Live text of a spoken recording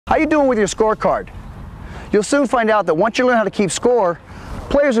How you doing with your scorecard? You'll soon find out that once you learn how to keep score,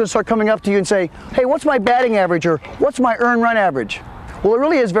 players are going to start coming up to you and say, hey, what's my batting average, or what's my earned run average? Well, it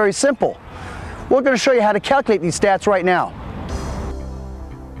really is very simple. We're going to show you how to calculate these stats right now.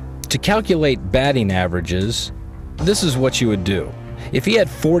 To calculate batting averages, this is what you would do. If he had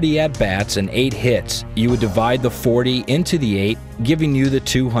 40 at-bats and 8 hits, you would divide the 40 into the 8, giving you the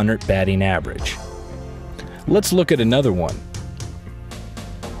 200 batting average. Let's look at another one.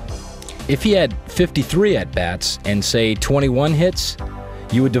 If he had 53 at-bats and, say, 21 hits,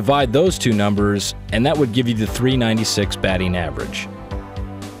 you would divide those two numbers, and that would give you the 396 batting average.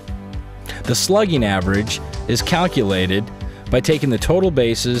 The slugging average is calculated by taking the total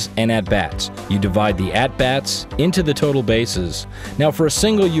bases and at-bats. You divide the at-bats into the total bases. Now for a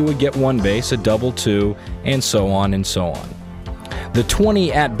single you would get 1 base, a double 2, and so on and so on. The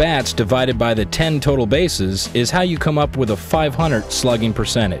 20 at-bats divided by the 10 total bases is how you come up with a 500 slugging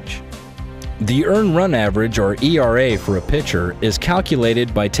percentage. The earned run average, or ERA, for a pitcher is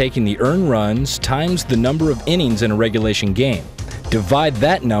calculated by taking the earned runs times the number of innings in a regulation game. Divide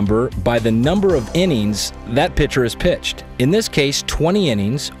that number by the number of innings that pitcher has pitched. In this case, 20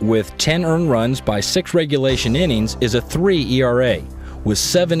 innings with 10 earned runs by 6 regulation innings is a 3 ERA. With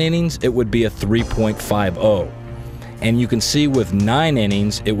 7 innings, it would be a 3.50. And you can see with 9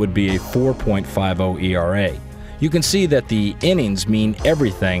 innings, it would be a 4.50 ERA. You can see that the innings mean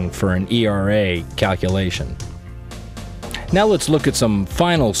everything for an ERA calculation. Now let's look at some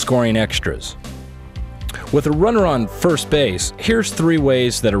final scoring extras. With a runner on first base, here's 3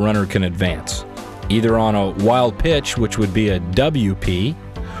 ways that a runner can advance. Either on a wild pitch, which would be a WP,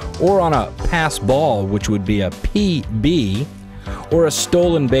 or on a pass ball, which would be a PB, or a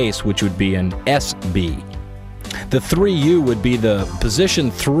stolen base, which would be an SB. The 3U would be the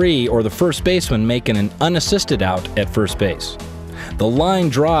position 3 or the first baseman making an unassisted out at first base. The line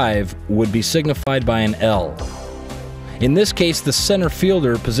drive would be signified by an L. In this case, the center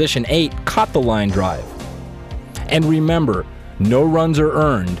fielder, position 8, caught the line drive. And remember, no runs are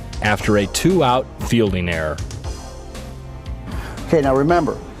earned after a 2-out fielding error. Okay, now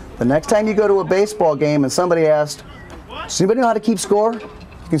remember, the next time you go to a baseball game and somebody asks, does anybody know how to keep score?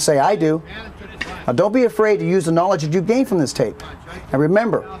 You can say, I do. Now don't be afraid to use the knowledge that you gained from this tape. And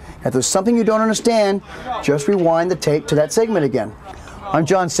remember, if there's something you don't understand, just rewind the tape to that segment again. I'm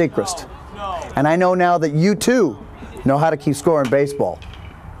John Seacrest, and I know now that you too know how to keep score in baseball.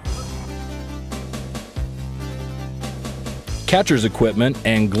 Catcher's equipment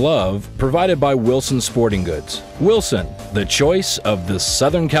and glove provided by Wilson Sporting Goods. Wilson, the choice of the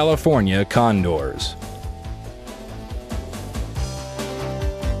Southern California Condors.